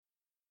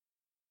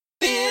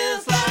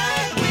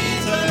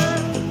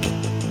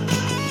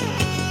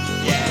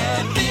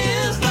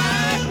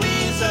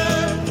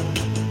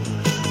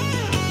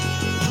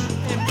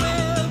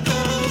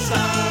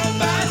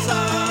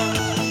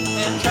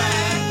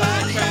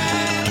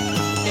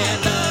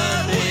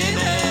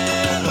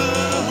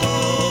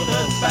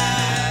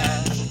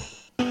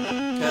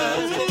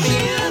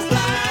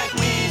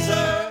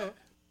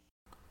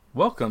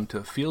Welcome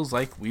to Feels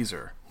Like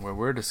Weezer, where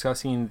we're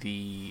discussing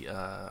the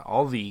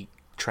all the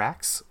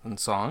tracks and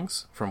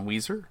songs from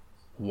Weezer,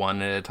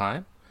 one at a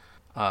time.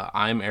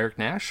 I'm Eric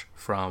Nash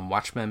from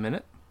Watchmen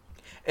Minute.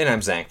 And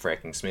I'm Zach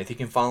Fracking Smith. You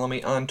can follow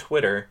me on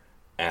Twitter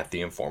at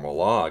The Informal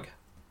Log.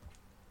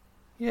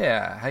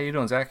 Yeah, how you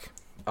doing, Zach?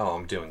 Oh,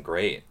 I'm doing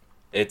great.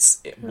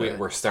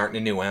 We're starting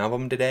a new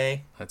album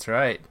today. That's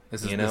right.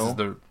 This is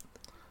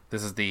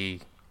the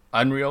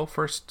Unreal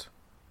first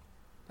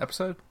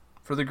episode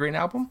for the Green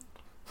Album.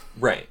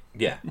 Right.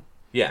 Yeah.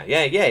 Yeah.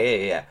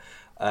 You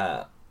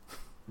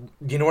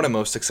know what I'm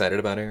most excited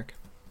about, Eric?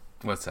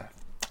 What's that?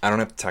 I don't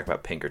have to talk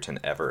about Pinkerton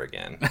ever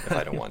again if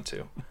I don't want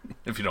to.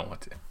 If you don't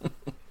want to.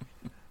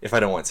 If I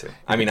don't want to.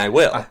 I mean, I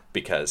will,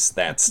 because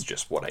that's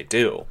just what I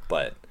do.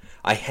 But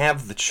I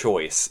have the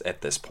choice at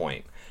this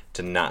point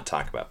to not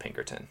talk about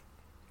Pinkerton.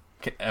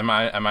 Am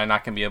I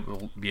not going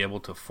to be able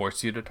to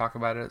force you to talk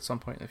about it at some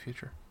point in the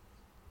future?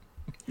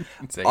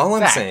 All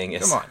I'm saying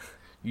is, come on.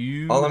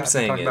 All I'm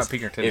saying is,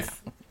 Pinkerton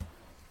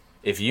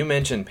if you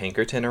mention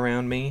Pinkerton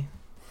around me,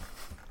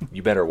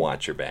 you better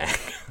watch your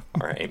back.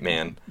 All right,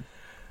 man.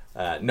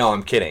 No,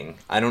 I'm kidding.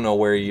 I don't know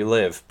where you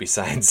live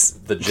besides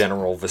the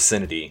general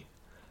vicinity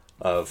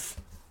of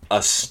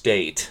a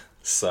state.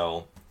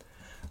 So,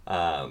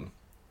 but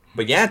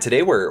yeah,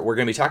 today we're going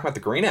to be talking about the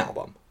Green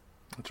Album.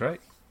 That's right.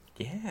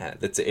 Yeah,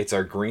 it's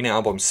our Green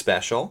Album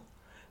special.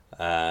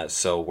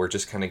 So we're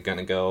just kind of going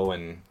to go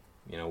and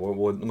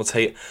we'll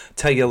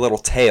tell you a little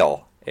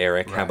tale.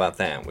 Eric, right. How about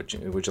that? Would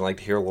you like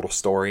to hear a little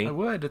story? I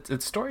would.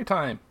 It's story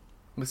time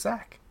with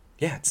Zach.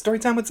 Yeah, it's story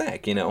time with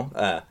Zach.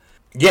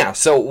 Yeah.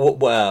 So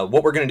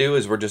what we're gonna do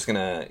is we're just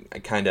gonna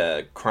kind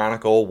of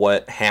chronicle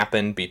what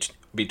happened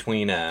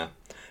between the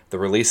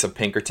release of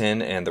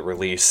Pinkerton and the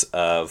release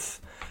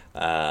of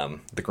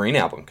the Green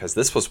Album, because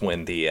this was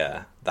when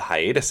the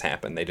hiatus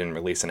happened. They didn't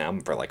release an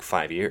album for like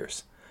 5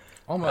 years.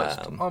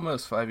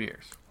 Almost 5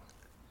 years.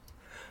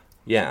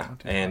 Yeah,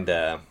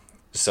 and.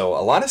 So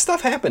a lot of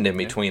stuff happened in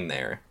between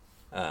there.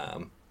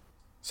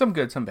 Some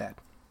good, some bad.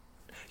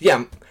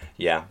 Yeah.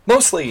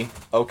 Mostly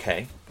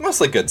okay.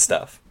 Mostly good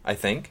stuff, I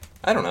think.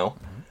 I don't know.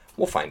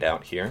 We'll find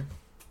out here.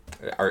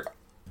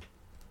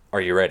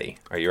 Are you ready?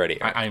 Are you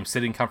ready? I am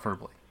sitting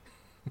comfortably.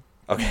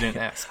 Okay. You didn't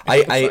ask. Are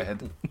you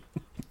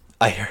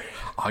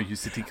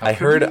sitting comfortably? I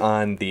heard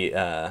on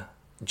the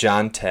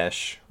John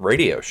Tesh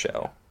radio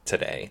show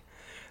today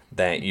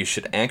that you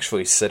should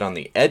actually sit on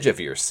the edge of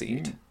your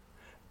seat.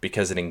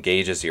 Because it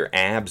engages your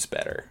abs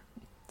better.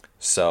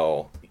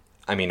 So,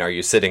 I mean, are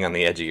you sitting on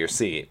the edge of your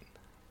seat?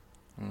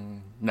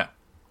 No.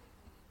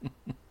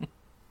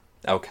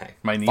 Okay.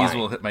 My knees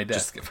will hit my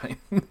desk if I...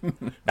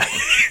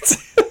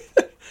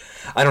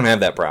 I don't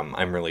have that problem.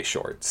 I'm really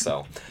short,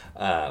 so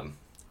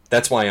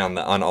that's why on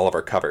all of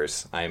our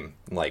covers, I'm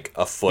like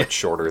a foot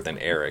shorter than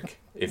Eric.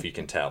 If you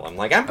can tell, I'm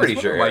pretty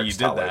sure Eric's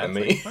taller than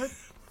me. Like,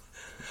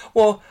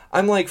 well,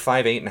 I'm like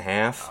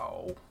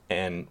 5'8.5",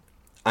 and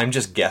I'm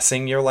just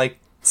guessing you're like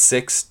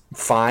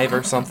 6'5"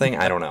 or something.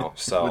 I don't know.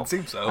 So it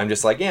seems so. I'm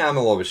just like, yeah, I'm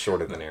a little bit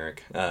shorter than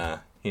Eric.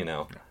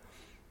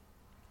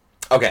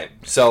 Okay,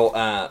 so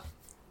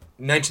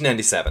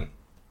 1997.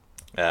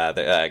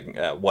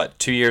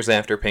 2 years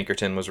after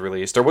Pinkerton was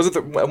released, or was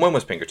it? When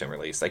was Pinkerton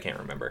released? I can't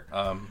remember.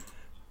 I'm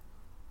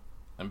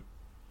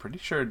pretty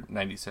sure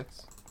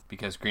 96,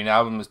 because Green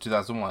Album was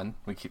 2001.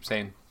 We keep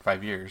saying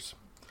 5 years,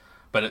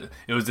 but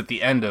it was at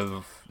the end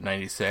of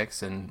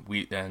 96, and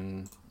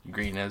Green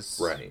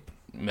is right.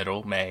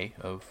 Middle May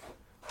of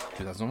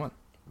 2001.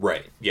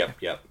 Right. Yep.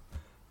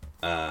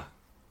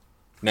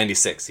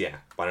 96. Yeah.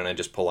 Why don't I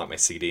just pull out my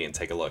CD and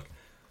take a look?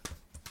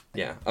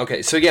 Yeah.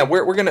 Okay. So yeah,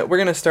 we're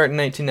gonna start in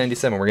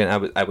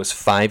 1997. I was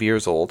 5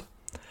 years old,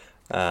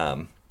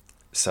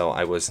 so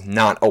I was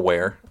not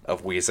aware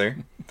of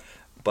Weezer,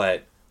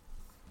 but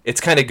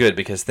it's kind of good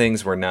because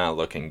things were not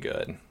looking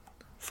good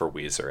for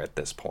Weezer at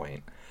this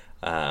point.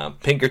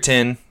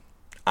 Pinkerton,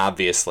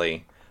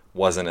 obviously,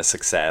 wasn't a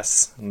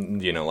success,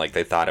 like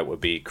they thought it would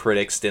be.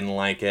 Critics didn't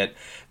like it.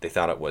 They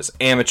thought it was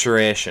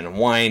amateurish and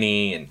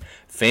whiny, and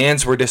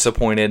fans were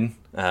disappointed,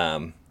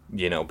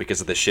 because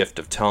of the shift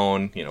of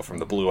tone, from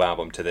the Blue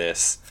Album to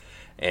this.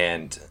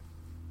 And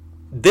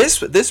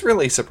this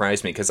really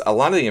surprised me, because a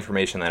lot of the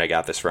information that I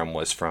got this from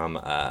was from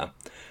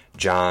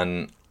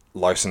John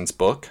Larson's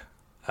book,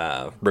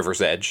 River's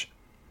Edge,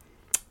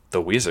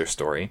 The Weezer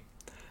Story.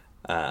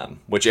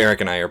 Which Eric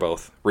and I are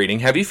both reading.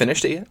 Have you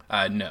finished it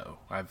yet? No.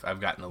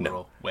 I've gotten a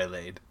little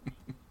waylaid.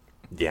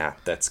 Yeah,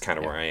 that's kind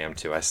of where I am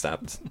too. I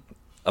stopped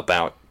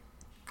about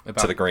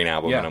to the Green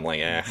Album, and I'm like,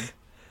 eh.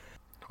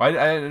 Well,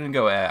 I didn't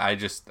go. I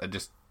just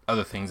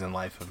other things in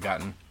life have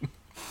gotten.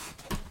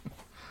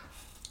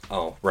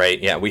 Oh,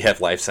 right. Yeah, we have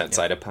lives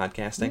outside of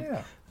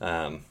podcasting.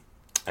 Yeah.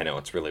 I know,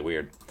 it's really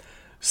weird.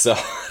 So,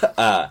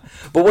 but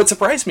what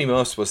surprised me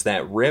most was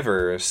that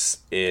Rivers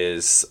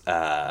is.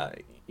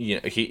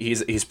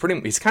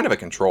 He's kind of a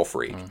control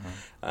freak,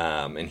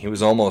 and he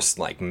was almost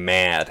like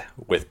mad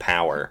with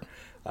power,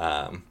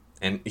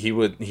 and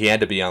he had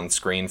to be on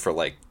screen for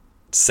like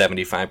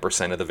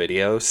 75% of the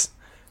videos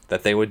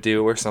that they would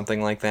do or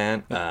something like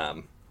that.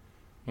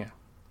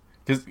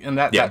 And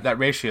that, Yeah. that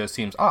ratio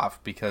seems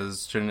off,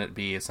 because shouldn't it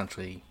be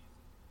essentially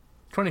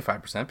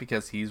 25%,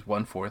 because he's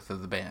 1/4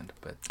 of the band,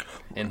 but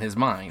in his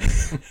mind,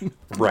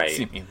 Right.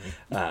 seemingly.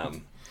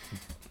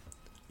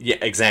 Yeah,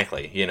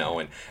 exactly.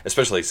 And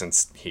especially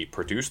since he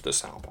produced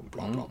this album,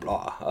 blah, blah,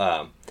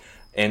 blah.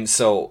 And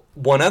so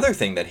one other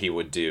thing that he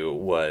would do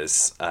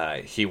was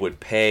he would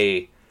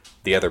pay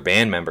the other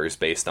band members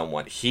based on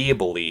what he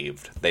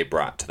believed they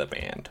brought to the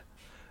band,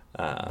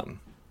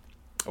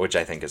 which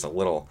I think is a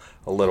little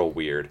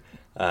weird.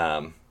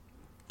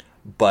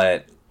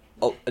 But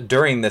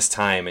during this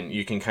time, and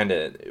you can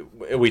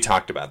we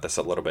talked about this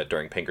a little bit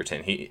during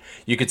Pinkerton,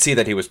 you could see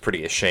that he was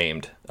pretty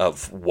ashamed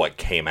of what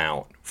came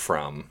out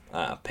from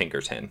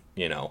Pinkerton,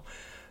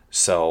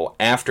 So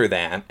after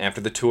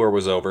the tour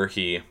was over,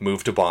 he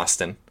moved to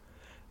Boston.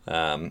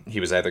 He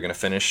was either going to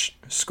finish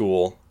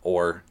school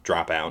or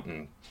drop out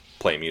and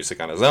play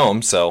music on his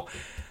own. So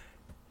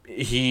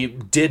he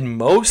did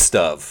most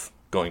of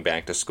going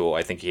back to school.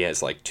 I think he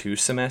has like 2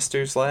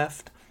 semesters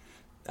left.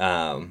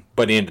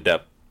 But he ended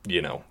up,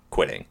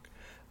 quitting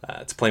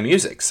to play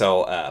music.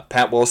 So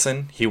Pat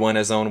Wilson, he went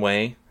his own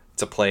way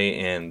to play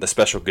in The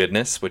Special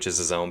Goodness, which is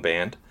his own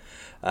band.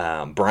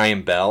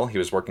 Brian Bell, he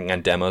was working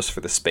on demos for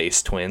the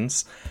Space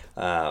Twins.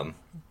 So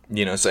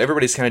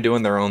everybody's kind of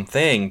doing their own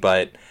thing,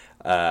 but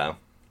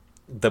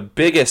the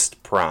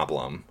biggest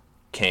problem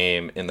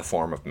came in the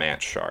form of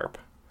Matt Sharp.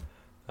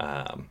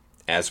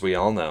 As we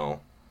all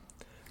know,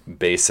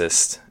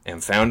 bassist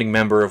and founding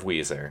member of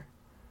Weezer,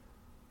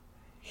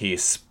 he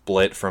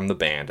split from the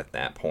band at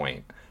that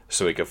point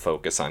so he could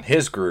focus on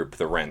his group,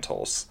 The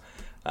Rentals,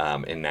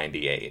 in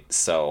 98.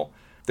 So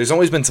there's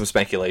always been some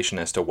speculation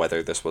as to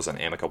whether this was an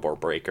amicable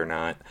break or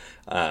not.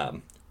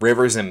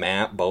 Rivers and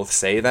Matt both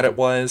say that it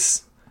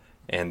was,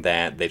 and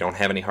that they don't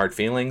have any hard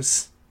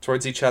feelings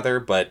towards each other,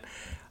 but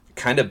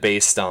kind of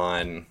based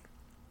on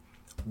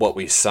what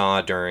we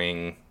saw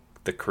during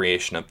the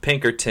creation of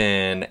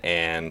Pinkerton,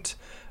 and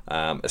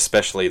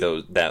especially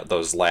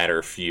those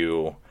latter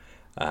few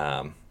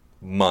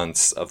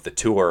months of the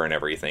tour and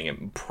everything,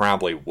 it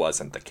probably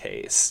wasn't the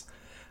case.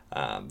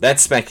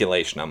 That's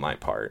speculation on my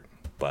part,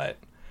 but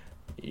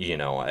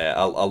a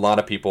lot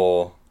of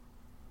people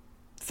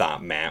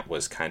thought Matt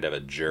was kind of a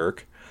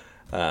jerk,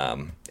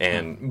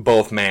 and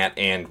both Matt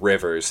and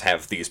Rivers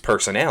have these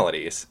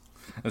personalities,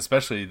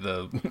 especially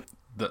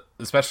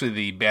especially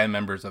the band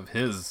members of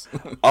his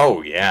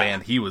oh yeah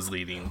band he was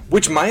leading,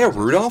 which Maya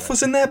Rudolph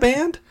was in that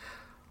band.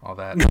 All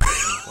that.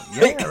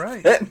 Yeah,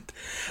 right.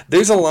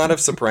 There's a lot of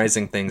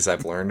surprising things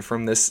I've learned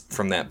from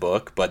that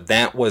book, but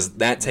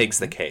that takes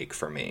the cake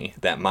for me,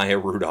 that Maya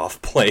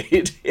Rudolph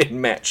played in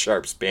Matt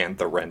Sharp's band,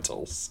 The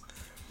Rentals.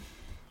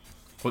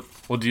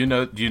 Well, do you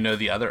know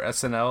the other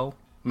SNL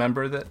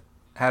member that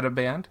had a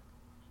band?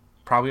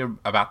 Probably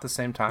about the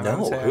same time, I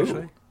would say, who?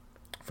 actually.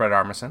 Fred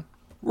Armisen.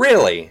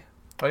 Really?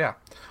 Oh, yeah.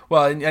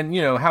 Well, and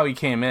how he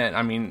came in,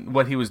 I mean,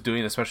 what he was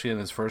doing, especially in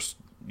his first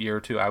year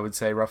or two, I would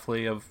say,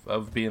 roughly,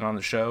 of being on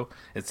the show,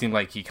 it seemed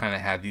like he kind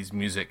of had these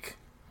music,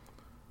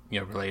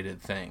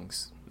 related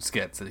things,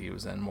 skits that he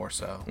was in more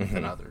so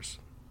than others.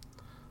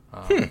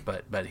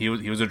 But he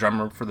was a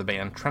drummer for the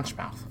band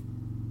Trenchmouth.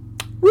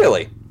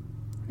 Really?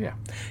 Yeah.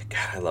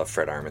 God, I love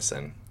Fred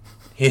Armisen.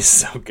 He's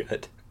so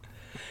good.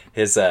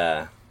 His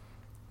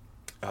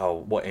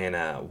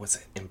what's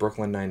it, in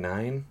Brooklyn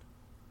Nine-Nine,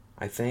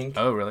 I think.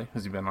 Oh, really?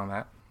 Has he been on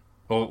that?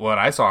 Well, what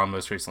I saw him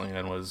most recently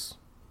in was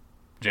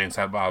Jane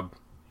Silent Bob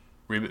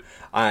reboot.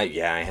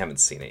 Yeah, I haven't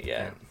seen it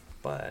yet,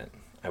 but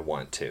I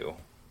want to.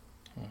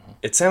 Mm-hmm.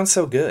 It sounds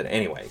so good.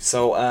 Anyway,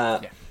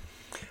 so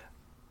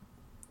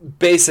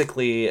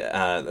basically,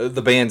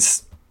 the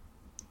band's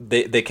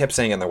they kept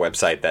saying on their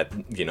website that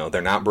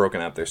they're not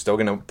broken up, they're still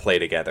going to play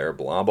together,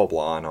 blah blah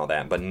blah, and all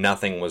that, but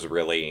nothing was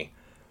really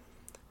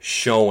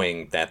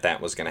showing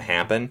that was going to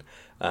happen.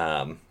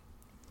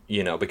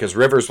 Because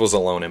Rivers was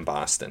alone in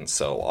Boston,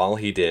 so all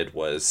he did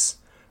was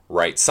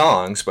write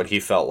songs, but he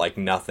felt like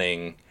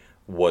nothing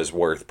was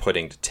worth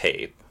putting to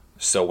tape.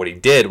 So what he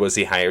did was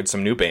he hired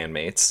some new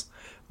bandmates,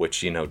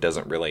 which,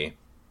 doesn't really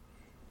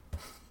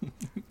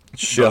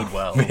show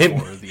well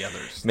for the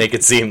others. Make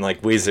it seem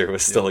like Weezer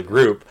was still a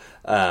group.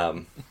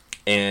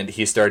 And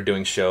he started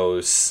doing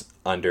shows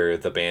under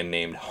the band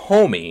named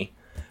Homie,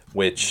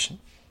 which,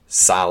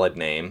 solid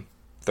name,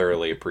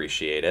 thoroughly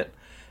appreciate it.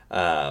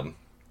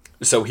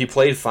 So he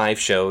played 5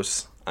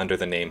 shows under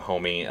the name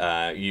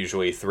Homie.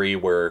 Usually 3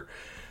 of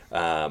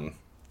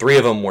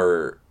them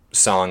were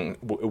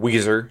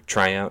Weezer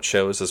tryout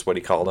shows, is what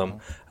he called them.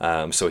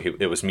 So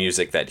it was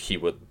music that he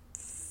would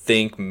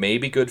think may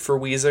be good for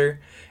Weezer.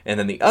 And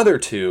then the other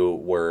 2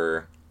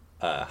 were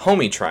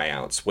Homie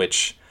tryouts,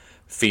 which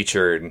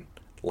featured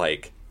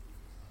like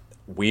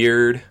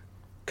weird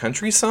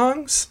country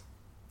songs.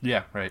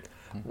 Yeah, right.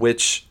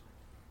 Which,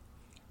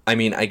 I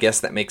mean, I guess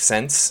that makes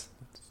sense,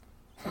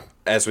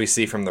 as we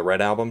see from the Red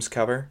Album's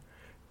cover.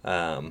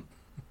 Cuomo's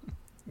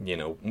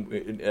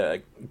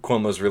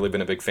really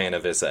been a big fan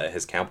of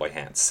his cowboy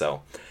hats.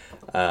 So,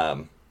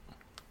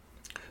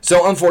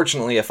 So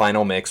unfortunately, a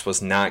final mix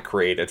was not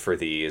created for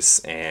these,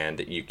 and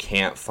you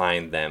can't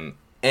find them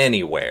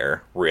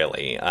anywhere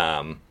really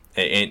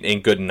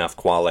in good enough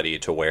quality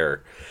to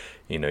where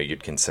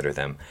you'd consider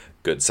them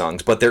good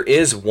songs. But there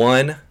is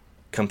one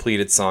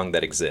completed song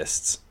that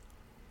exists.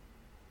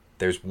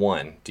 There's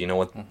one. Do you know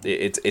what?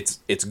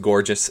 It's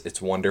gorgeous.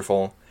 It's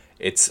wonderful.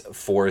 It's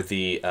for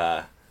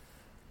the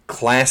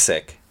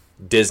classic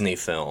Disney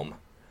film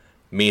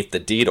Meet the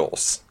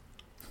Deedles.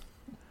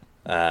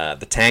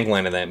 The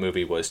tagline of that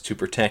movie was "To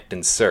protect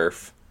and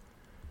surf,"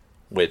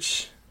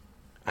 which,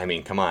 I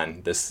mean, come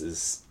on, this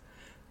was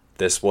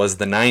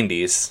the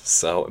 90s,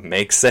 so it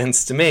makes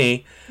sense to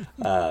me.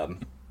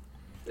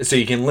 So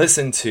you can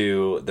listen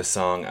to the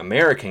song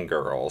 "American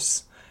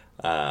Girls,"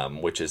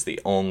 which is the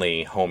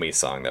only Homie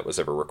song that was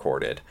ever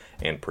recorded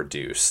and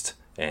produced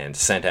and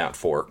sent out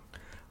for,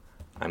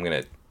 I'm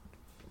going to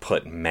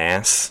put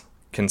mass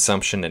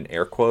consumption in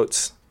air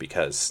quotes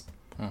because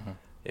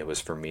it was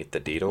for Meet the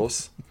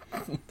Deedles.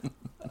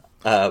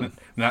 That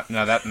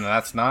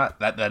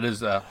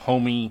is a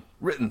Homie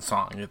written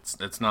song.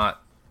 It's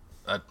not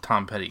a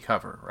Tom Petty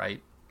cover,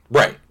 right?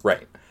 Right.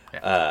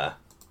 Yeah.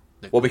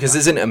 Well, because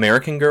isn't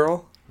American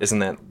Girl? Isn't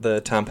that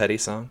the Tom Petty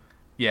song?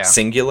 Yeah.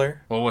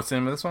 Singular? Well, what's the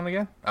name of this one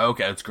again? Oh,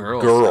 okay, it's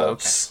Girls.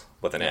 Girls.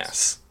 With an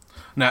S.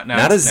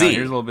 Not a Z.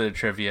 Here's a little bit of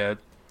trivia.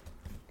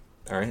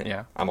 All right.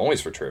 Yeah. I'm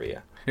always for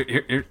trivia.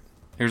 Here's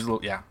a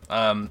little, yeah.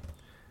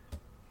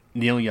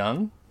 Neil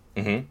Young.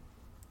 Mm-hmm.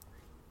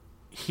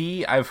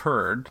 I've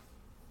heard,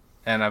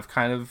 and I've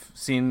kind of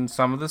seen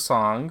some of the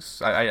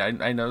songs.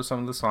 I know some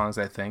of the songs,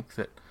 I think,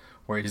 that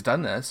where he's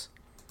done this.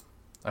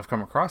 I've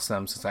come across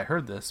them since I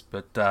heard this,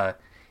 but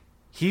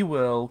he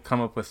will come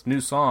up with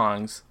new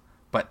songs,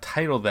 but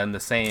title them the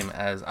same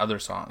as other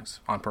songs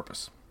on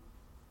purpose.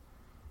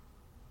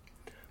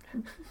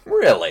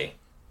 Really?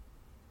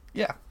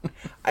 Yeah.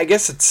 I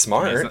guess it's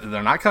smart.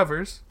 They're not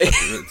covers.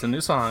 It's a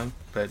new song,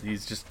 but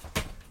he's just...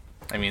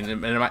 I mean,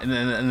 and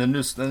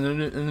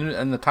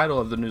the title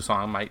of the new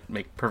song might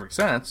make perfect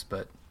sense,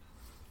 but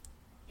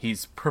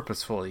he's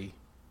purposefully...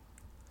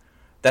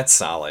 That's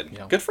solid.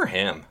 Good for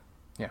him.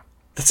 Yeah.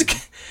 It's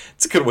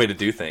a good way to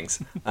do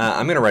things.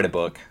 I'm going to write a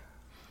book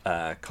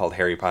called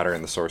Harry Potter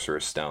and the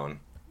Sorcerer's Stone.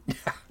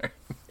 Yeah.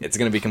 It's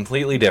going to be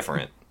completely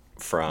different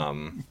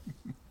from,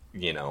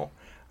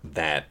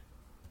 that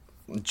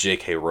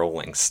J.K.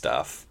 Rowling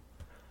stuff.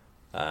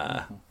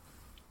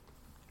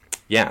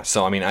 Yeah,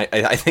 so I mean,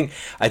 I think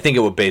it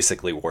would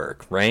basically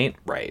work, right?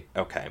 Right.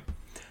 Okay.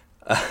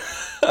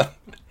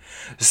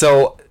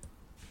 So,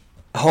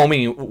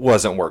 Homie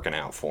wasn't working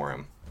out for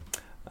him.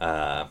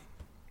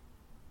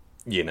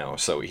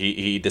 So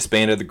he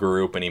disbanded the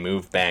group and he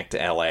moved back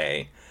to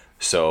L.A.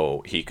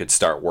 so he could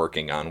start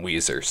working on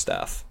Weezer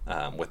stuff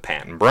with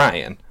Pat and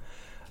Brian.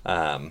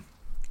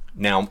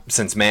 Now,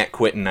 since Matt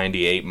quit in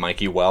 '98,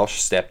 Mikey Welsh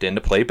stepped in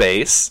to play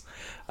bass.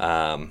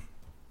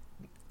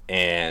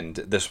 And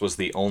this was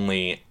the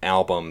only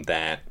album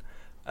that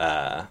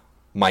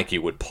Mikey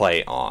would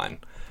play on.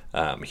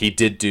 He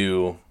did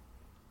do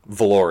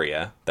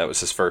Valoria. That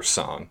was his first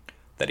song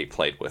that he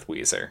played with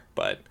Weezer.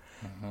 But,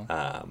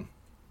 I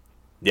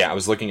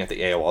was looking at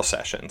the AOL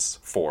sessions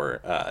for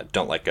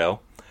Don't Let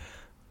Go,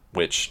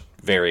 which,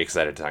 very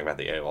excited to talk about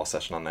the AOL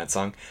session on that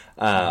song.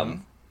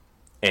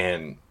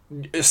 And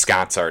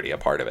Scott's already a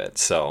part of it,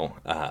 so...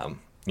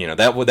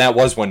 that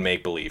was when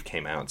Make Believe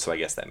came out, so I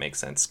guess that makes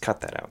sense. Cut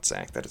that out,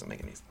 Zach. That doesn't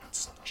make any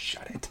sense.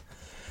 Shut it.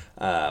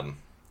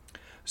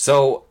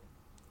 So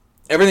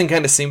everything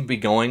kind of seemed to be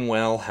going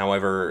well.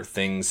 However,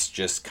 things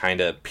just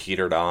kind of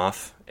petered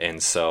off,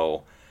 and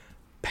so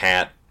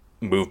Pat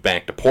moved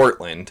back to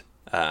Portland,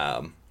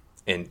 and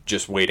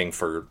just waiting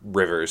for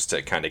Rivers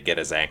to kind of get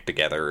his act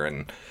together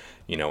and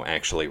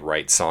actually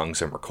write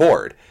songs and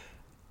record.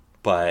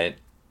 But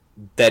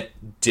that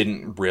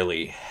didn't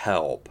really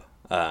help.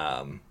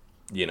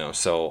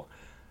 So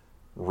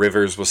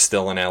Rivers was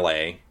still in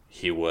LA.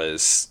 He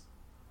was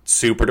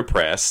super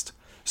depressed,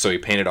 so he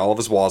painted all of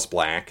his walls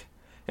black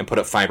and put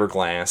up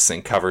fiberglass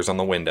and covers on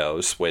the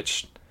windows,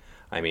 which,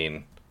 I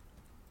mean,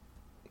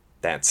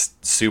 that's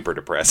super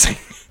depressing.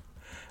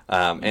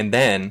 And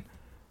then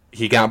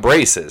he got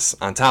braces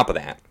on top of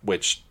that,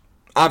 which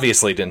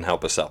obviously didn't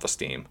help his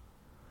self-esteem.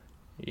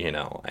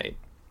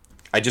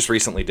 I just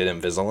recently did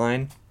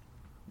Invisalign.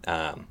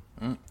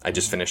 I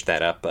just finished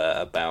that up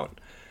about...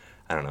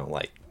 I don't know,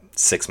 like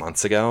 6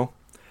 months ago.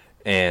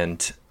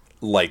 And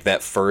like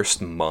that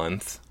first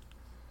month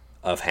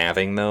of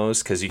having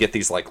those, because you get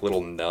these like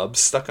little nubs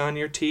stuck on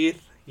your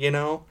teeth,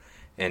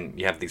 and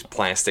you have these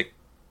plastic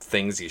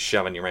things you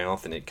shove in your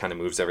mouth and it kind of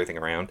moves everything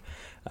around.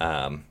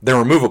 They're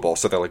removable,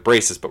 so they're like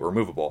braces, but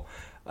removable.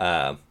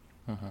 And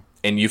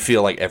you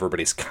feel like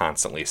everybody's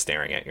constantly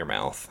staring at your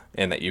mouth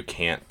and that you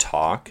can't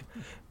talk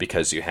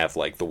because you have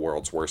like the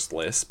world's worst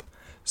lisp.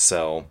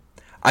 So...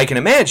 I can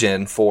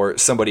imagine for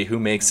somebody who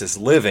makes his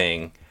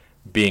living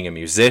being a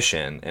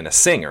musician and a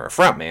singer, a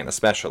frontman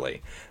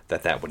especially,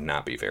 that would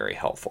not be very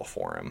helpful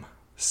for him.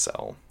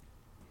 So,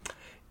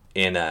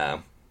 in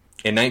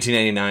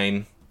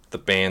 1999, The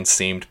band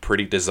seemed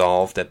pretty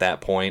dissolved at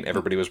that point.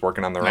 Everybody was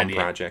working on their own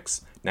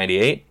projects.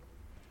 98?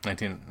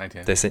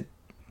 1998. They said...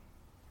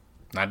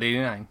 Not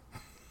 89.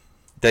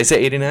 Did I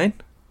say 89?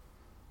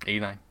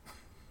 89.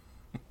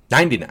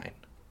 99.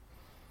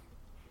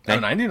 No,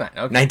 99.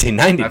 Okay.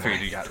 1999. I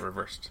figured you got it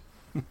reversed.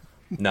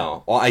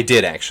 No. Well, I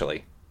did,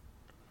 actually.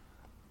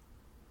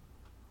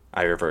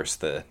 I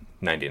reversed the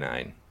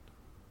 99.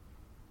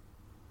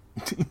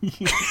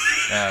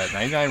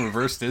 99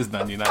 reversed is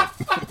 99.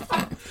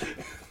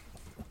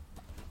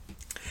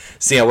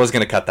 See, I was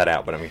going to cut that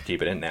out, but I'm going to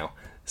keep it in now.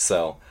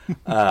 So,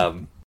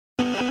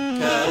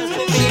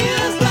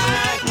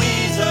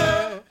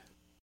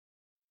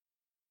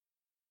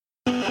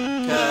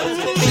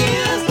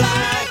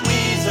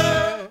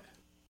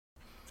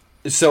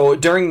 So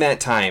during that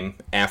time,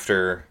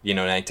 after,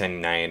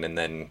 1999, and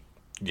then,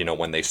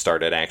 when they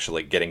started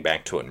actually getting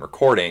back to it and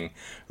recording,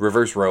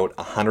 Rivers wrote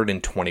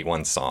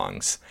 121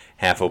 songs,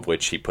 half of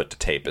which he put to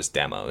tape as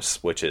demos,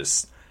 which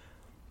is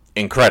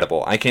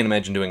incredible. I can't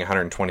imagine doing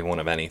 121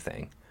 of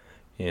anything,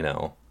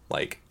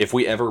 Like, if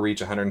we ever reach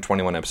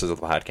 121 episodes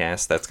of the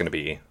podcast, that's going to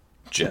be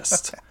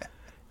just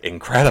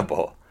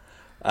incredible.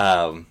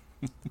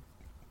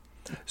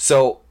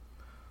 So,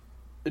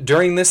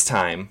 during this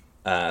time...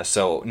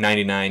 so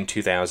 99,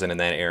 2000 in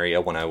that area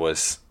when I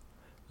was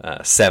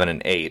 7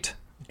 and 8,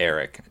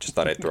 Eric. I just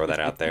thought I'd throw that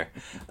out there.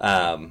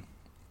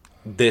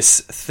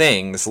 This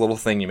little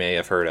thing you may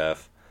have heard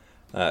of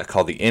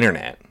called the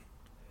internet,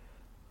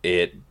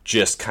 it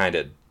just kind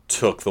of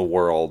took the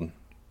world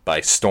by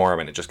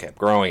storm and it just kept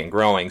growing and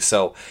growing.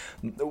 So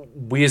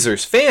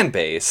Weezer's fan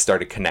base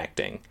started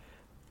connecting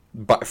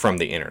from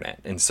the internet,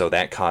 and so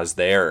that caused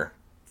their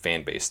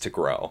fan base to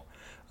grow.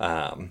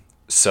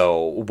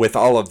 So with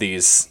all of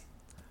these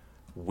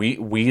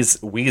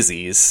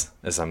Wheezies,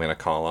 as I'm going to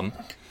call them,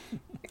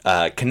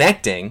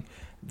 connecting,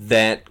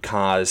 that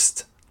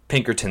caused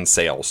Pinkerton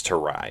sales to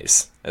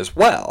rise as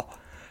well.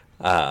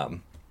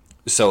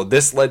 So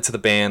this led to the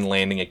band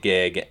landing a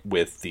gig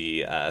with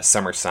the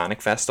Summer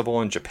Sonic Festival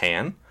in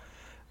Japan,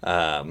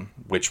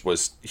 which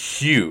was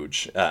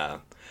huge. The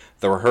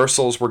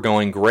rehearsals were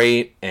going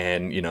great,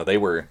 and they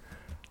were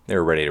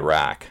ready to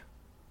rock.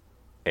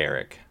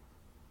 Eric,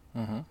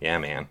 yeah,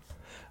 man.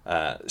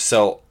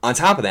 So on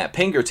top of that,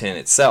 Pinkerton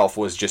itself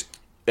was just,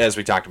 as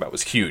we talked about,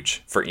 was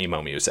huge for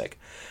emo music.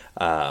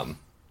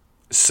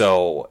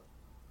 So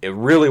it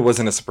really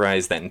wasn't a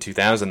surprise that in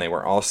 2000 they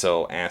were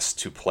also asked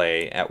to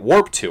play at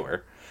Warped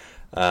Tour,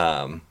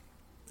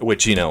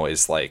 which,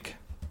 is like...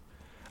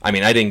 I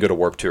mean, I didn't go to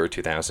Warped Tour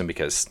 2000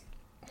 because,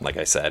 like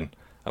I said,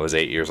 I was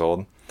 8 years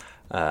old.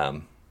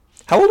 How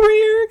old were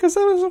you, Eric? Because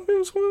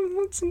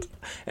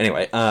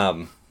anyway,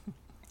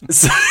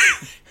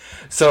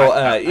 So,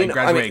 I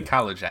graduated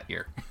college that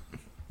year.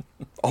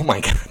 Oh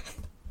my god!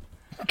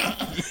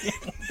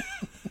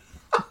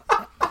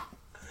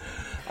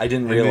 I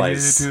didn't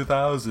realize. In the year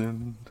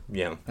 2000.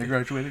 Yeah, I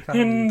graduated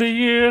college. In the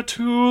year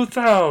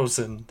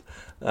 2000.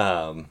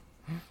 That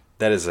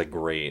is a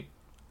great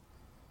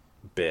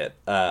bit.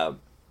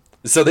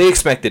 So they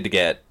expected to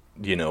get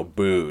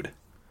booed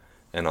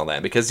and all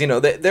that because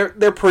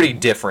they're pretty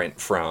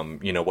different from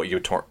what you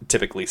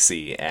typically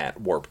see at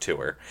Warped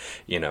Tour,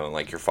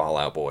 like your Fall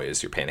Out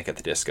Boys, your Panic at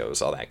the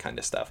Discos, all that kind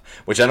of stuff,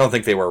 which I don't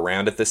think they were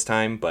around at this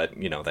time, but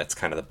that's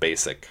kind of the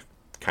basic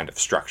kind of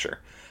structure.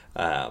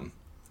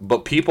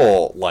 But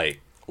people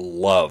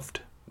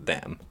loved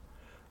them,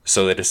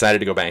 so they decided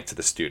to go back to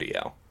the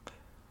studio.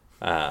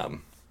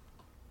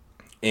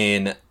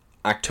 In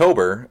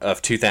October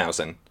of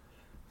 2000,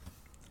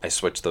 I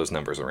switched those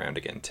numbers around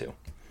again too.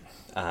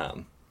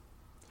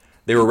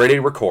 They were ready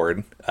to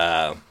record,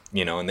 and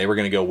they were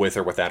going to go with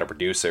or without a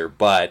producer,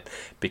 but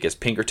because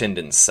Pinkerton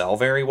didn't sell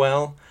very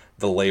well,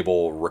 the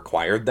label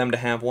required them to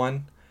have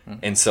one,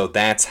 and so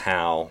that's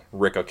how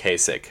Ric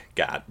Ocasek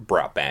got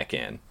brought back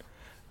in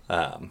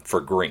for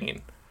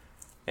Green.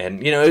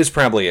 And, it was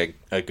probably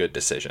a good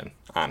decision,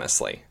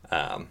 honestly.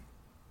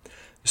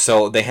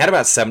 So they had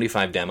about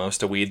 75 demos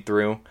to weed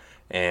through,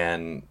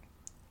 and,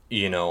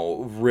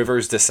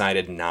 Rivers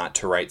decided not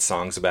to write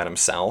songs about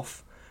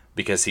himself,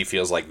 because he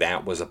feels like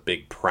that was a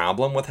big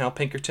problem with how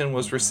Pinkerton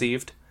was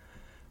received.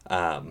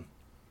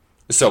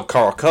 So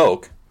Carl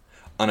Koch,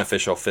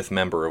 unofficial fifth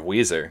member of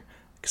Weezer,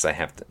 because I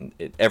have to,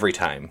 every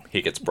time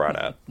he gets brought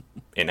up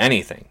in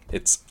anything,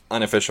 it's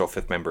unofficial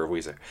fifth member of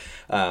Weezer.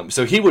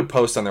 So he would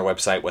post on their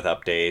website with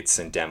updates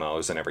and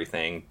demos and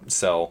everything.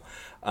 So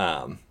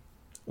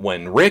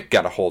when Rick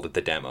got a hold of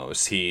the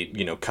demos, he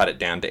cut it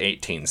down to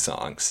 18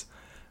 songs.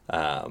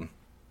 10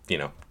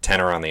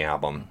 are on the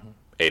album,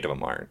 8 of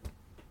them aren't.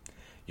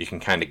 You can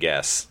kind of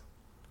guess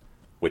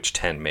which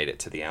 10 made it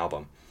to the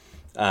album.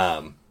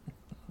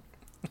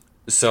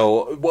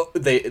 So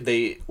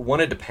they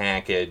wanted to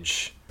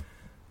package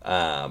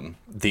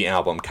the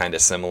album kind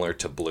of similar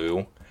to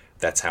Blue.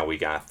 That's how we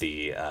got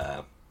the,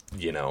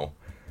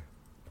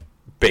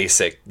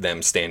 basic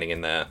them standing in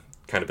the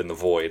kind of in the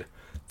void,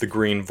 the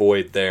green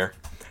void there,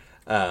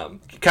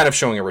 kind of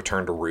showing a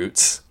return to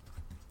roots.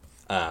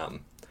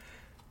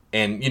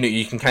 And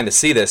you can kind of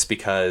see this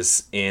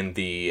because in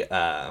the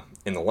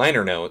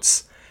liner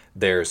notes,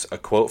 there's a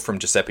quote from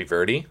Giuseppe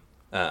Verdi.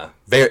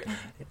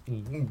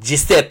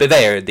 Giuseppe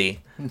Verdi.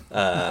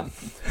 I'm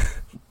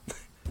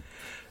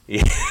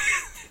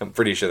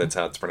pretty sure that's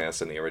how it's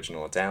pronounced in the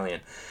original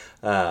Italian,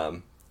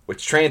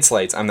 which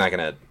translates. I'm not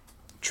gonna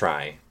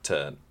try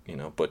to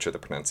butcher the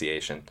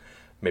pronunciation.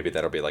 Maybe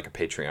that'll be like a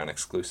Patreon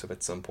exclusive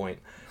at some point.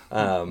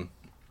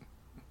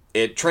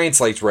 It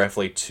translates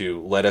roughly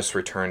to "Let us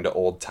return to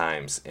old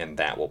times, and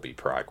that will be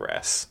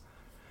progress."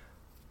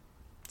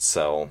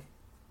 So,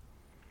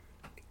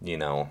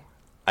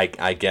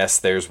 I guess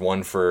there's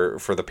one for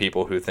the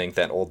people who think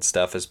that old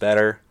stuff is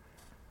better.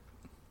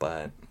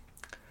 But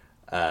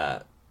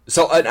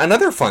so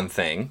another fun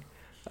thing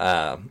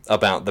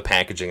about the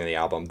packaging of the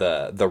album,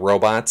 the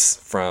robots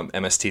from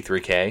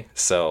MST3K.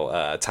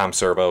 So Tom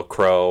Servo,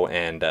 Crow,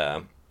 and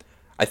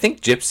I think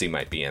Gypsy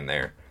might be in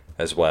there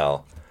as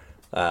well.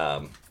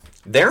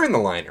 They're in the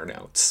liner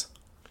notes.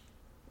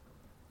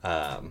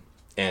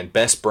 And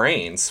Best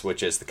Brains,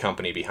 which is the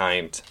company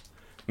behind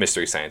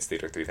Mystery Science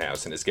Theater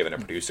 3000, is given a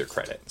producer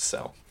credit.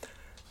 So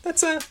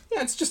that's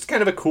it's just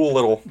kind of a cool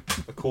little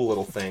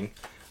thing.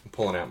 I'm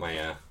pulling out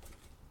my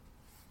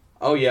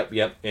oh yep,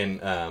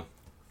 and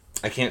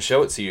I can't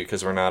show it to you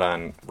because we're not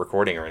on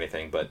recording or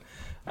anything, but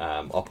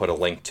I'll put a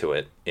link to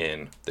it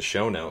in the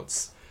show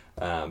notes.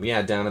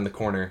 Down in the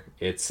corner,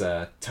 it's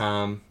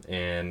Tom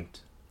and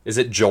is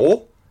it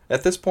Joel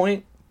at this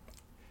point?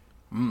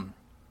 I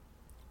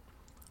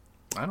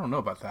don't know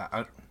about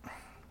that.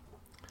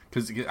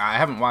 Because I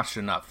haven't watched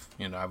enough.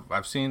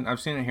 I've seen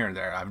it here and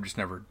there. I've just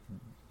never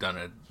done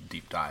a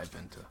deep dive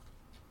into.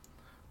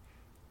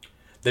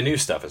 The new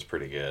stuff is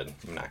pretty good.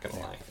 I'm not gonna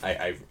lie.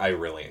 I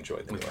really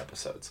enjoyed the new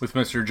episodes with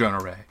Mr. Jonah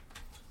Ray.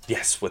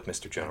 Yes, with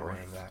Mr. Jonah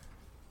Ray.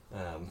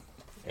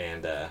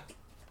 And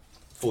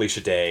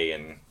Felicia Day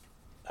and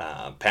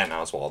Patton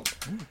Oswalt.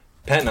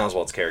 Patton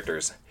Oswalt's character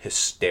is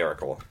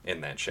hysterical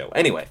in that show.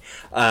 Anyway,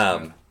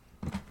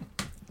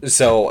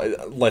 so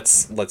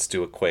let's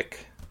do a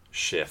quick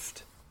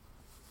shift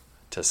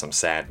to some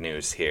sad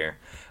news here.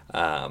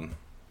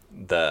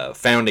 The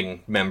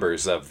founding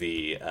members of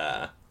the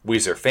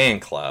Weezer fan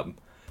club,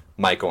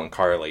 Michael and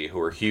Carly, who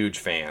were huge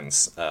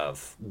fans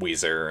of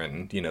Weezer,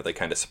 and they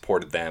kind of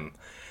supported them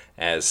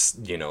as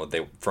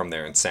they from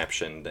their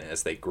inception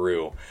as they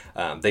grew.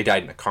 They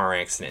died in a car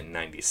accident in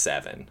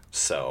 '97,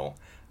 so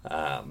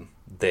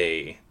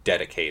they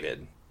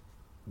dedicated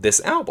this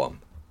album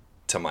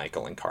to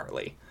Michael and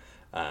Carly,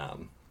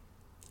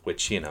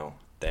 which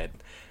that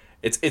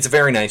it's a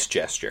very nice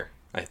gesture,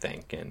 I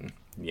think, and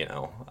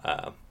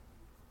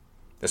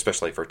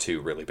especially for two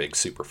really big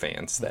super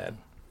fans that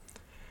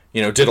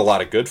did a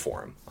lot of good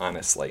for him,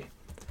 honestly.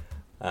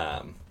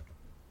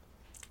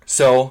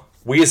 So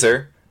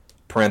Weezer,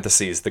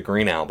 parentheses, the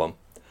Green Album,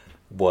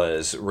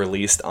 was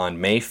released on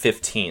May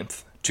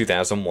 15th,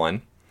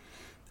 2001.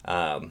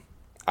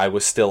 I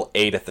was still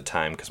 8 at the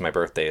time because my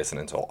birthday isn't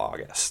until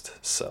August.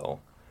 So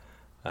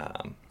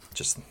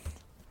just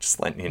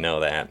letting you know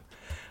that.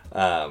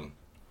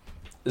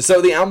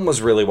 So the album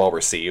was really well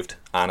received.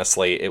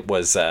 Honestly, it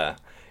was,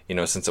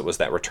 since it was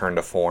that return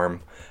to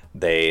form,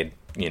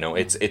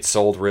 it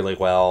sold really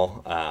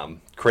well.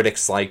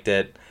 Critics liked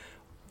it.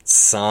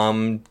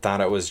 Some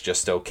thought it was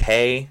just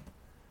okay,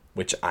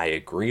 which I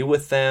agree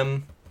with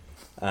them.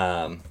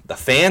 The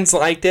fans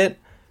liked it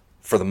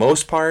for the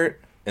most part,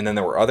 and then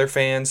there were other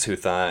fans who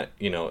thought,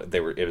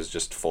 it was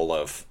just full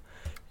of,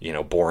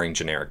 boring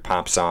generic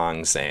pop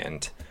songs,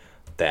 and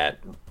that,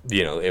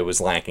 it was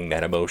lacking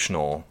that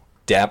emotional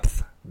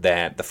depth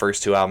that the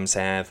first two albums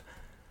have,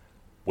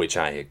 which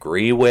I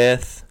agree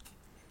with.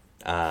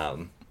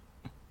 But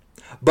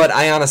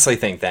I honestly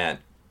think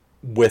that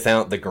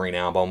without the Green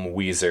Album,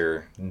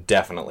 Weezer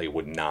definitely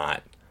would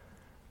not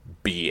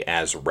be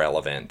as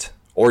relevant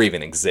or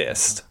even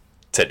exist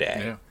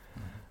today.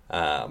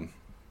 Yeah.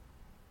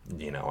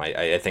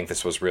 I think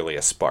this was really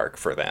a spark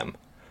for them,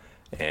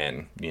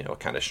 and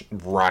kind of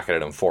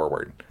rocketed them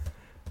forward.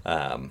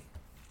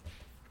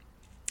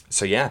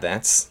 So yeah,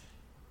 that's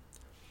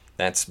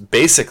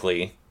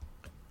basically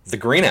the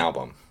Green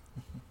Album.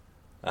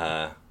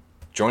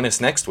 Join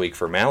us next week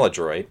for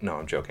Maladroit. No,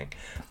 I'm joking.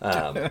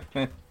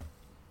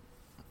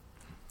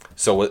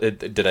 So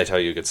did I tell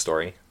you a good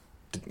story?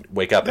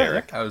 Wake up,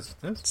 Eric. That was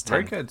a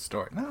very good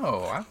story.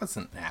 No, I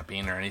wasn't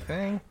napping or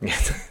anything.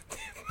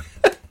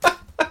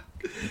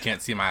 You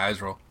can't see my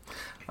eyes roll.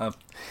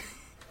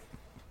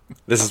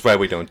 This is why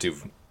we don't do,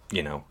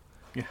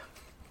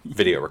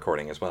 video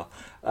recording as well.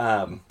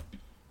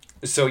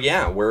 So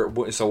yeah,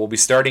 we'll be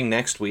starting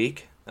next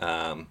week.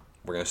 We're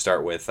going to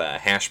start with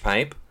Hash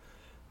Pipe,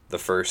 the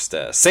first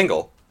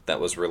single that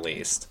was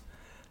released.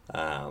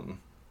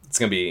 It's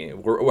going to be...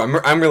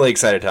 I'm really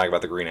excited to talk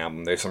about the Green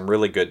Album. There's some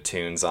really good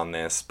tunes on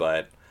this,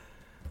 but...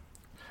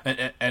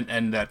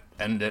 And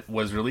it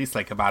was released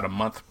like about a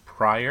month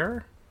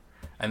prior,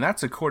 and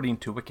that's according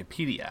to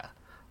Wikipedia.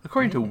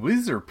 According to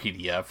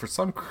Wizarpedia, for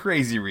some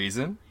crazy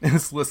reason,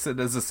 it's listed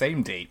as the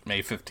same date,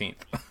 May 15th.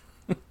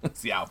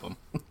 It's the album.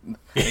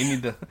 They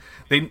need to.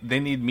 They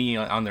need me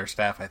on their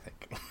staff, I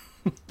think.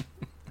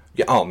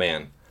 Yeah. Oh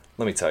man,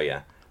 let me tell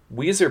you,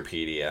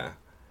 Weezerpedia.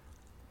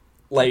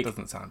 Like,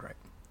 Doesn't sound right.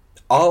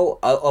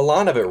 a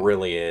lot of it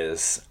really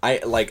is. I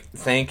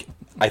thank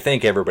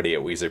everybody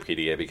at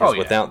Weezerpedia because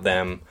without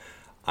them,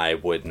 I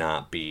would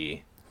not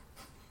be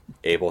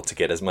able to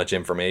get as much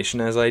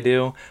information as I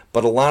do.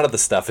 But a lot of the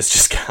stuff is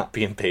just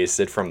copy and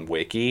pasted from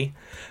Wiki,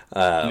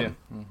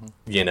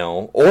 you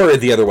know, or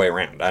the other way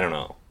around. I don't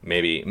know.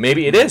 Maybe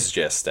it is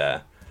just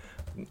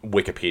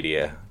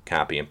Wikipedia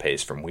copy and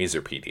paste from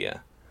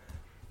Weezerpedia.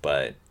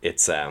 But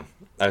it's I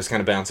was kind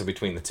of bouncing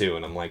between the two,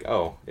 and I'm like,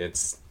 oh,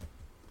 it's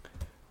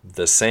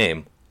the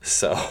same.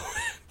 So,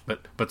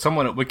 but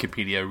someone at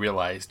Wikipedia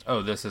realized,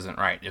 oh, this isn't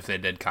right. If they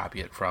did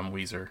copy it from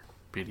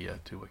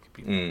Weezerpedia to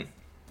Wikipedia,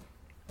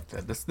 so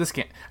this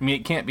can't. I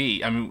mean, it can't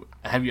be. I mean,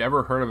 have you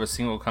ever heard of a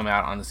single come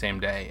out on the same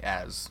day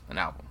as an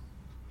album?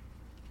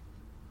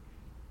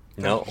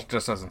 No, it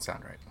just doesn't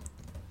sound right.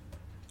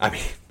 I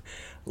mean,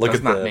 look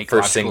at the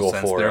first single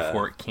sense, for.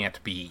 Therefore, it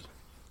can't be.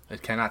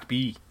 It cannot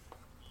be.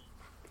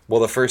 Well,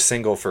 the first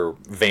single for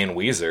Van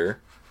Weezer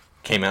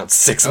came out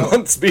 6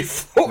 months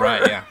before.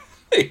 Right, yeah.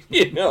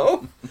 You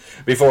know?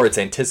 Before its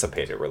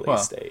anticipated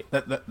release date.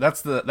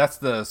 That's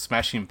the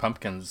Smashing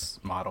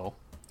Pumpkins model,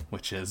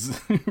 which is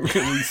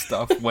release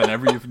stuff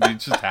whenever you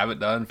just have it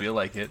done, feel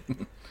like it,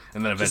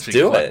 and then eventually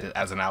collect it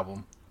as an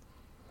album.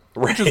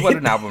 Right. Which is what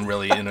an album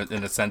really, in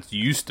a sense,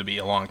 used to be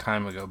a long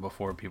time ago,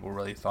 before people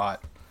really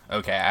thought,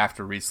 okay, I have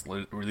to release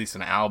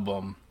an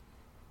album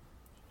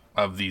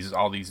of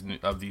all these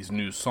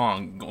new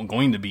songs,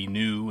 going to be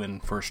new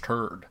and first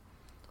heard.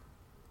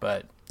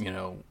 But you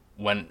know,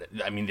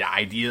 the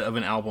idea of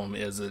an album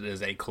is it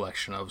is a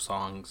collection of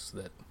songs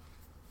that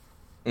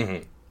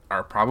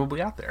are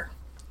probably out there.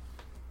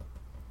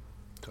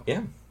 So,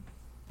 yeah,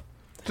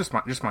 just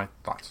my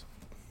thoughts.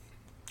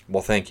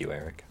 Well, thank you,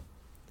 Eric.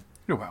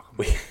 You're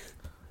welcome.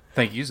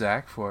 Thank you,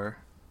 Zach, for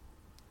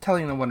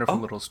telling a wonderful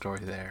little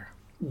story there.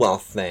 Well,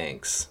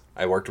 thanks.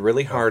 I worked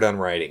really hard on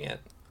writing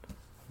it.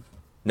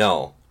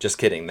 No, just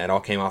kidding. That all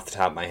came off the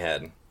top of my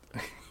head.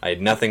 I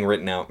had nothing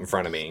written out in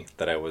front of me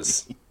that I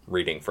was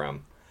reading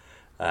from.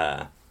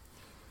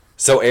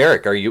 So,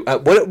 Eric, are you?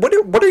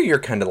 What are your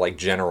kind of like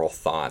general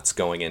thoughts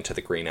going into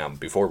the Green Album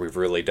before we've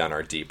really done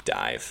our deep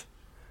dive?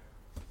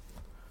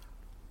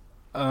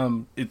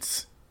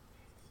 It's,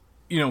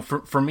 you know,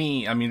 for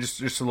me, I mean,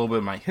 just a little bit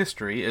of my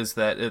history is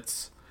that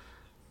it's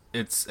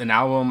an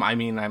album. I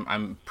mean,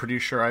 I'm pretty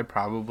sure I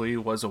probably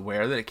was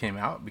aware that it came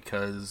out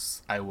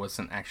because I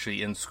wasn't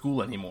actually in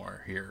school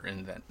anymore here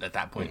at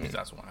that point in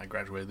 2001. I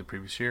graduated the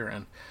previous year,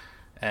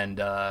 and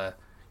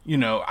you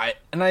know, I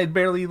had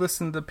barely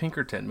listened to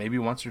Pinkerton. Maybe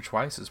once or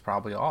twice is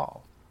probably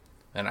all,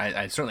 and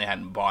I certainly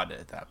hadn't bought it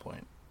at that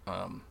point.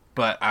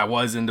 But I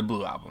was into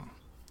Blue Album,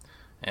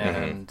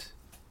 and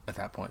at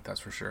that point, that's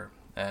for sure,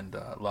 and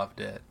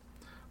loved it.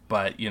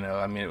 But you know,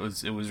 I mean, it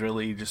was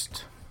really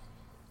just.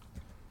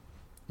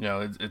 You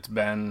know, it's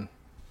been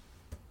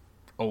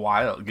a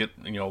while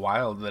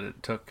that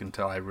it took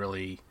until I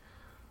really,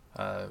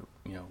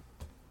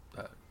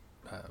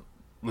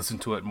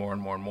 listened to it more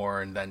and more and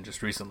more, and then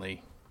just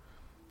recently,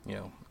 you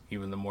know,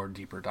 even the more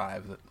deeper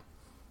dive that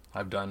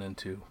I've done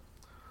into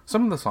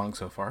some of the songs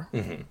so far.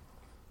 Mm-hmm.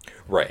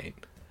 Right.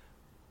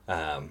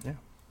 Yeah.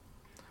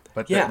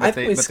 But yeah,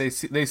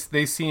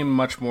 they seem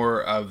much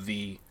more of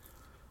the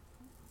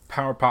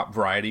power pop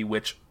variety,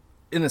 which,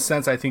 in a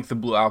sense, I think the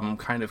Blue Album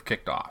kind of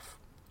kicked off.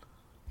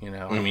 You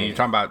know, I mean, you're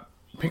talking about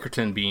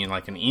Pinkerton being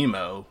like an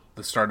emo,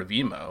 the start of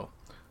emo.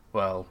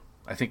 Well,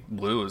 I think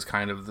Blue is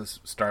kind of the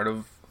start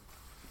of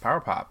power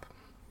pop.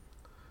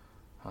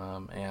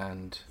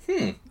 And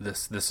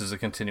this is a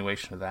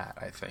continuation of that,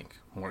 I think,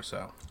 more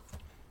so.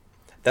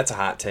 That's a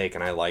hot take,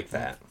 and I like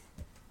that.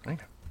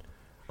 Okay.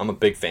 I'm a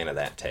big fan of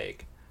that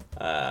take.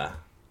 I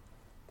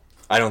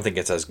don't think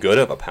it's as good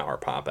of a power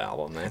pop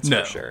album, that's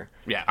for sure.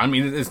 Yeah, I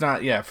mean, it's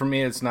not, for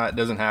me, it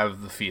doesn't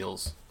have the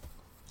feels.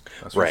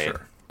 That's right. For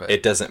sure. But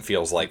it doesn't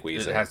feels like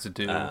Weezer. It has to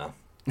do...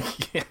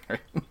 yeah, right.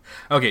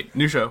 Okay,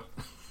 new show.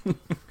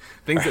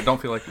 Things that don't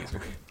feel like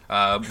Weezer.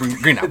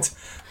 Green Album.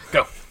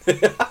 Go.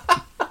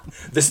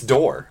 This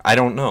door. I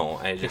don't know.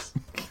 I just...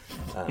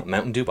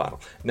 Mountain Dew bottle.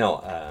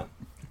 No,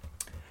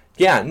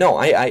 yeah, no,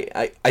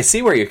 I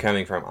see where you're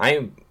coming from.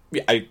 I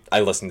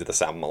listen to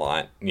this album a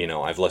lot. You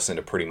know, I've listened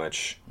to pretty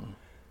much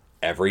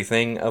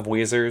everything of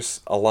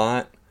Weezer's a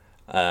lot.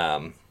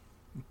 And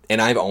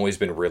I've always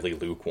been really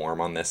lukewarm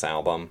on this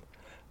album.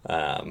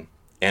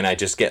 And I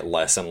just get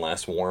less and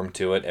less warm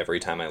to it every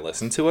time I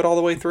listen to it all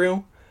the way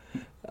through.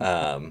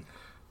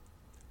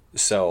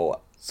 So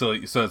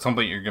at some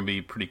point you're going to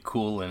be pretty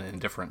cool and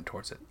indifferent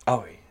towards it.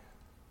 Oh,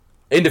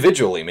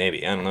 individually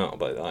maybe, I don't know,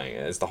 but like,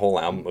 as the whole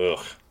album,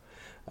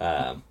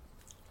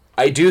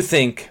 I do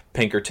think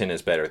Pinkerton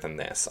is better than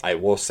this. I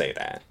will say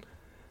that.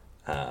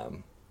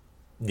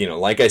 You know,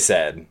 like I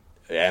said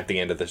at the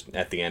end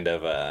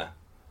of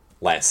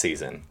last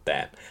season,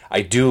 that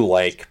I do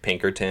like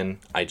Pinkerton.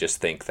 I just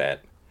think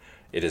that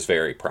it is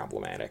very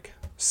problematic.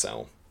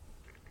 So,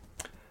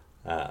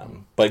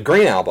 But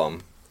Green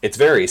Album, it's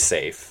very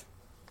safe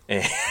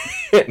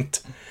and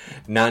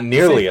not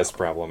nearly as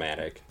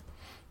problematic.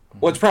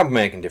 Well, it's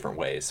problematic in different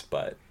ways,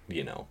 but,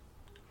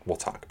 we'll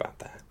talk about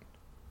that.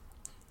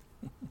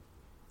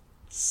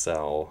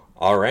 So,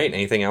 all right.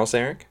 Anything else,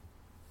 Eric?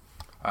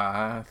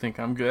 I think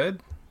I'm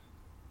good.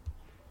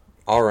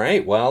 All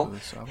right. Well,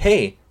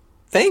 hey,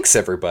 thanks,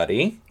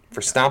 everybody,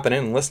 for stopping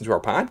in and listening to our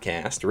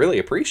podcast. Really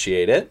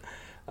appreciate it.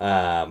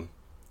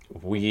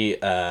 We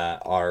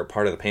are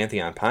part of the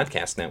Pantheon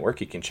Podcast Network.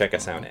 You can check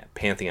us out at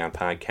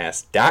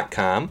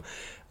pantheonpodcast.com.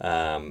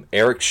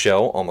 Eric's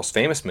show, Almost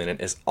Famous Minute,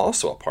 is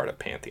also a part of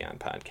Pantheon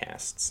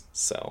Podcasts.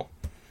 So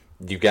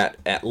you've got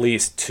at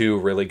least 2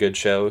 really good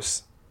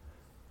shows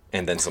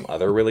and then some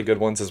other really good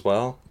ones as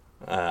well.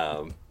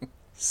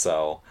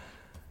 So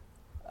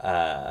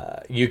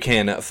you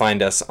can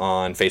find us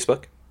on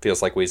Facebook,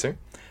 Feels Like Weezer.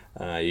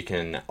 You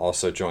can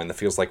also join the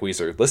Feels Like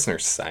Weezer Listener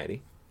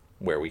Society,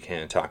 where we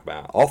can talk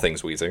about all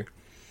things Weezer.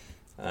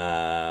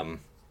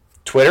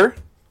 Twitter,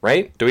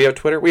 right? Do we have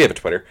Twitter? We have a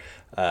Twitter.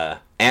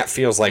 At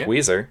Feels Like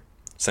Weezer.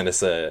 Send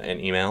us an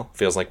email,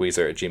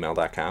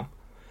 feelsLikeWeezer@gmail.com.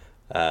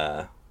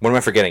 What am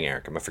I forgetting,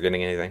 Eric? Am I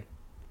forgetting anything?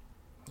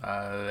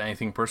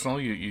 Anything personal?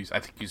 I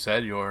think you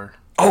said your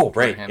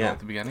right, handle yeah. at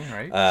the beginning,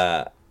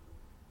 right?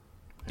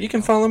 You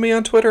can follow me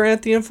on Twitter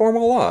at The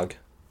Informal Log.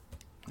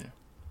 Yeah.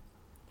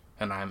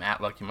 And I'm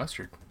at Lucky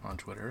Mustard on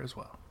Twitter as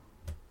well.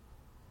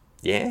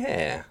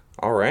 Yeah.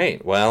 All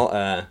right.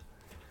 Well,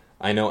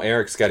 I know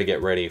Eric's got to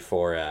get ready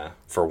for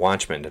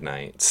Watchmen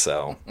tonight,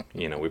 so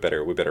we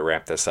better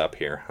wrap this up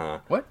here, huh?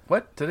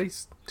 What?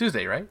 Today's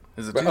Tuesday, right?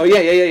 Is it Tuesday? Oh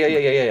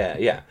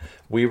yeah.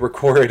 We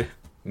record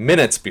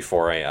minutes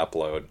before I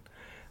upload.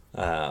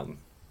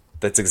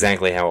 That's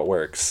exactly how it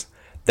works.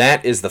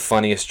 That is the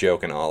funniest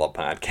joke in all of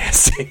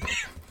podcasting.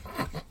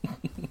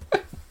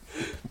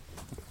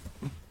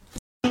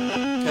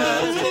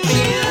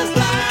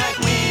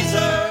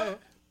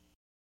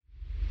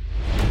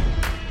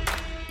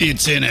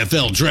 It's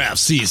NFL draft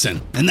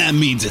season, and that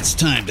means it's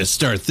time to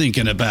start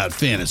thinking about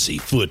fantasy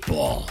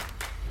football.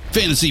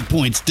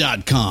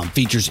 FantasyPoints.com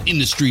features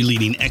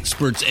industry-leading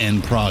experts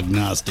and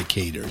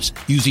prognosticators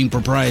using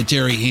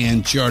proprietary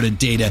hand-charted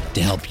data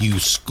to help you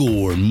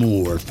score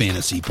more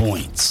fantasy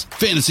points.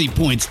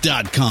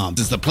 FantasyPoints.com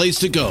is the place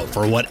to go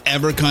for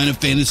whatever kind of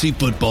fantasy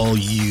football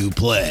you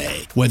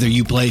play. Whether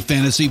you play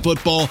fantasy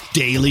football,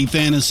 daily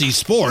fantasy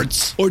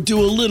sports, or do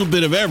a little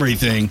bit of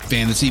everything,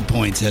 Fantasy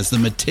Points has the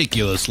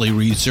meticulously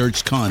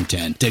researched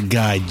content to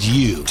guide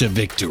you to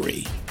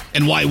victory.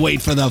 And why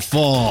wait for the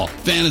fall?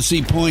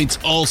 Fantasy Points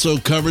also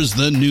covers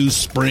the new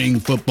spring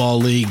football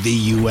league,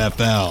 the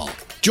UFL.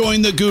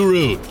 Join the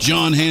guru,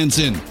 John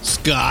Hansen,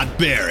 Scott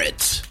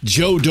Barrett,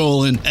 Joe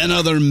Dolan, and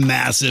other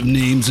massive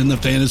names in the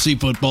fantasy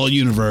football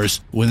universe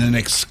with an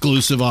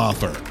exclusive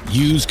offer.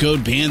 Use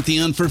code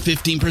Pantheon for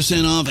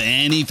 15% off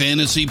any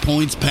Fantasy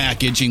Points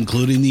package,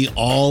 including the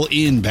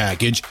all-in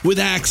package, with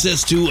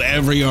access to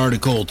every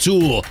article,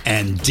 tool,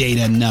 and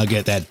data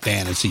nugget that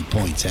Fantasy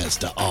Points has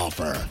to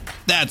offer.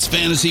 That's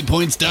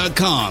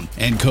FantasyPoints.com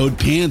and code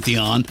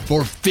Pantheon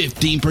for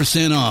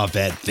 15% off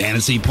at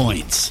Fantasy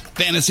Points.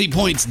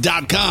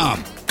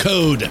 FantasyPoints.com,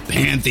 code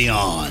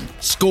Pantheon.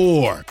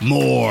 Score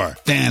more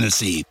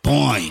fantasy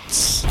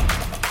points.